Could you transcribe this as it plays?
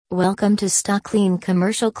Welcome to StaClean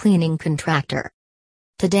Commercial Cleaning Contractor.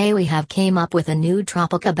 Today we have came up with a new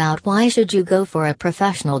topic about why should you go for a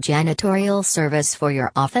professional janitorial service for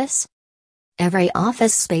your office? Every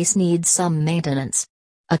office space needs some maintenance.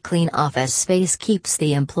 A clean office space keeps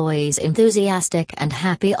the employees enthusiastic and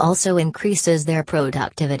happy, also increases their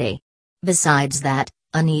productivity. Besides that,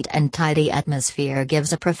 a neat and tidy atmosphere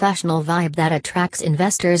gives a professional vibe that attracts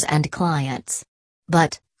investors and clients.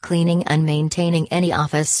 But, cleaning and maintaining any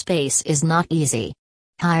office space is not easy.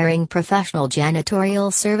 Hiring professional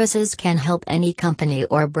janitorial services can help any company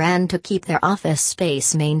or brand to keep their office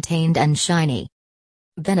space maintained and shiny.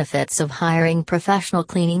 Benefits of hiring professional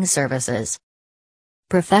cleaning services.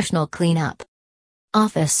 Professional cleanup.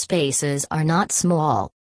 Office spaces are not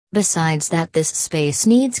small. Besides that, this space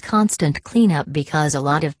needs constant cleanup because a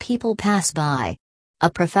lot of people pass by. A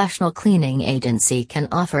professional cleaning agency can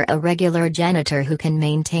offer a regular janitor who can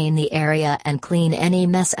maintain the area and clean any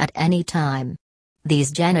mess at any time. These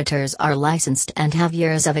janitors are licensed and have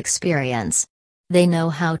years of experience. They know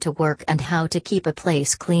how to work and how to keep a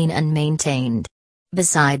place clean and maintained.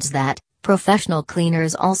 Besides that, professional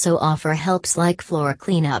cleaners also offer helps like floor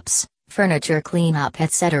cleanups, furniture cleanup,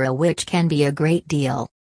 etc., which can be a great deal.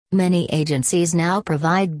 Many agencies now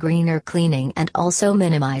provide greener cleaning and also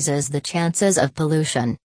minimizes the chances of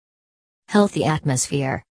pollution. Healthy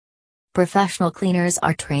atmosphere. Professional cleaners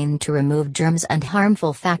are trained to remove germs and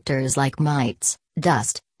harmful factors like mites,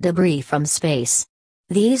 dust, debris from space.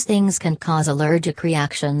 These things can cause allergic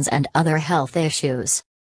reactions and other health issues.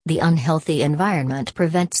 The unhealthy environment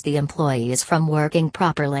prevents the employees from working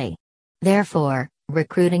properly. Therefore,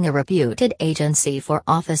 recruiting a reputed agency for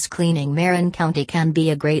office cleaning Marin County can be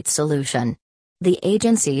a great solution. The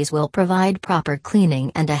agencies will provide proper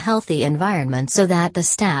cleaning and a healthy environment so that the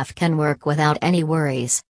staff can work without any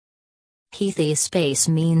worries. Healthy space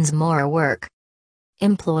means more work.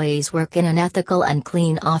 Employees work in an ethical and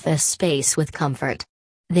clean office space with comfort.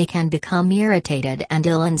 They can become irritated and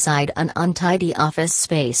ill inside an untidy office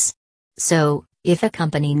space. So, if a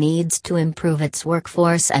company needs to improve its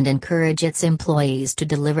workforce and encourage its employees to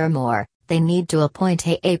deliver more, they need to appoint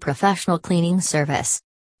a professional cleaning service.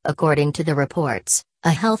 According to the reports, a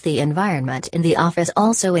healthy environment in the office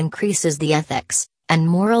also increases the ethics and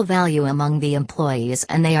moral value among the employees,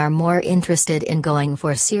 and they are more interested in going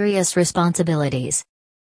for serious responsibilities.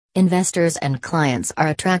 Investors and clients are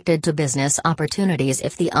attracted to business opportunities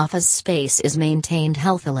if the office space is maintained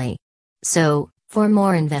healthily. So, for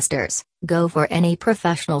more investors, go for any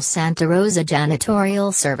professional Santa Rosa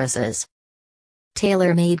janitorial services.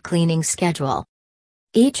 Tailor-made cleaning schedule.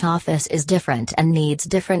 Each office is different and needs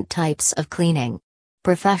different types of cleaning.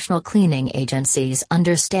 Professional cleaning agencies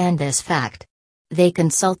understand this fact. They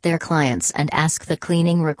consult their clients and ask the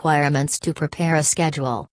cleaning requirements to prepare a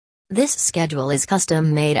schedule. This schedule is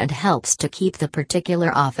custom-made and helps to keep the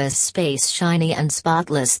particular office space shiny and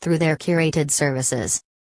spotless through their curated services.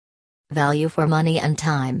 Value for money and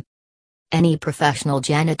time. Any professional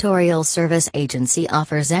janitorial service agency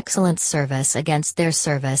offers excellent service against their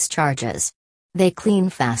service charges. They clean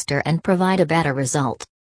faster and provide a better result.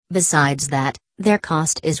 Besides that, their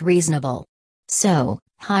cost is reasonable. So,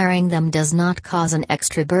 hiring them does not cause an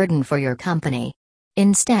extra burden for your company.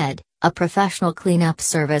 Instead, a professional cleanup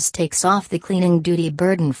service takes off the cleaning duty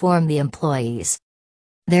burden from the employees.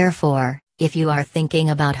 Therefore, if you are thinking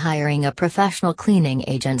about hiring a professional cleaning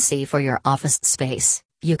agency for your office space,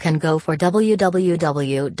 you can go for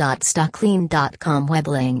www.staclean.com web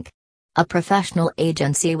link. A professional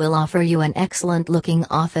agency will offer you an excellent-looking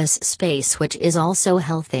office space which is also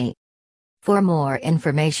healthy. For more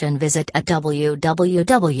information, visit at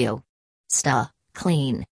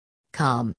www.staclean.com.